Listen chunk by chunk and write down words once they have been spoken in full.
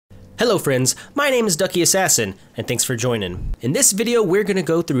Hello friends, my name is Ducky Assassin, and thanks for joining. In this video, we're going to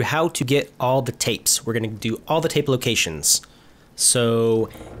go through how to get all the tapes. We're going to do all the tape locations. So,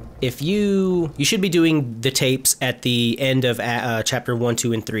 if you should be doing the tapes at the end of chapter 1,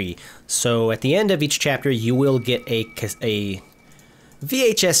 2, and 3. So, at the end of each chapter, you will get a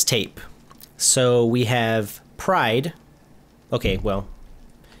VHS tape. So, we have Pride. Okay, well,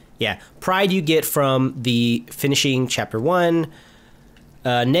 yeah. Pride you get from the finishing chapter 1.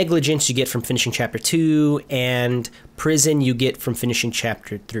 Negligence you get from finishing chapter 2, and Prison you get from finishing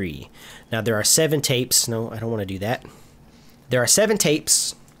chapter 3. Now there are 7 tapes. No, I don't want to do that. There are 7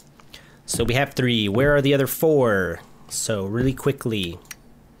 tapes. So we have 3. Where are the other 4? So really quickly,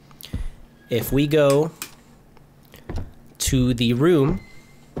 if we go to the room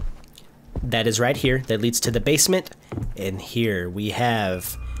that is right here, that leads to the basement, and here we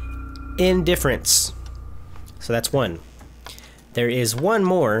have Indifference. So that's 1. There is 1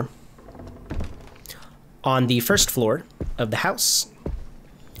 more on the first floor of the house,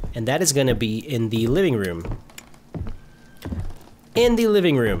 and that is going to be in the living room. In the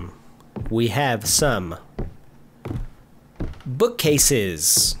living room, we have some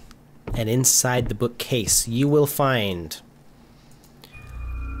bookcases, and inside the bookcase, you will find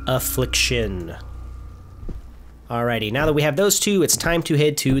Affliction. Alrighty, now that we have those 2, it's time to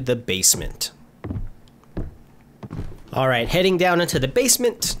head to the basement. Alright, heading down into the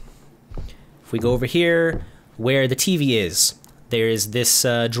basement. If we go over here, where the TV is, there is this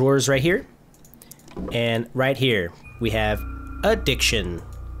drawers right here. And right here, we have Addiction.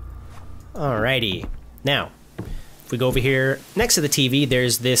 Alrighty. Now, if we go over here, next to the TV,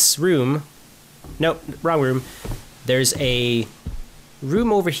 there's this room. Nope, wrong room. There's a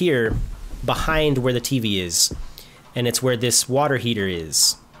room over here behind where the TV is. And it's where this water heater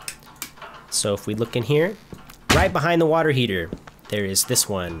is. So if we look in here, right behind the water heater, there is this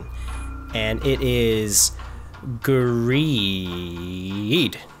one, and it is Greed.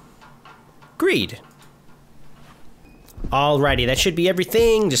 Greed. Alrighty, that should be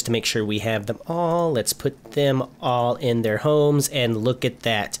everything. Just to make sure we have them all, let's put them all in their homes, and look at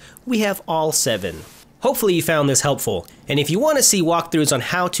that. We have all 7. Hopefully you found this helpful, and if you want to see walkthroughs on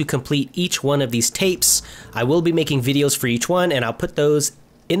how to complete each one of these tapes, I will be making videos for each one, and I'll put those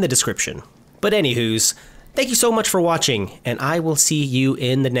in the description. But anywho's, thank you so much for watching, and I will see you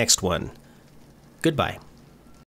in the next one. Goodbye.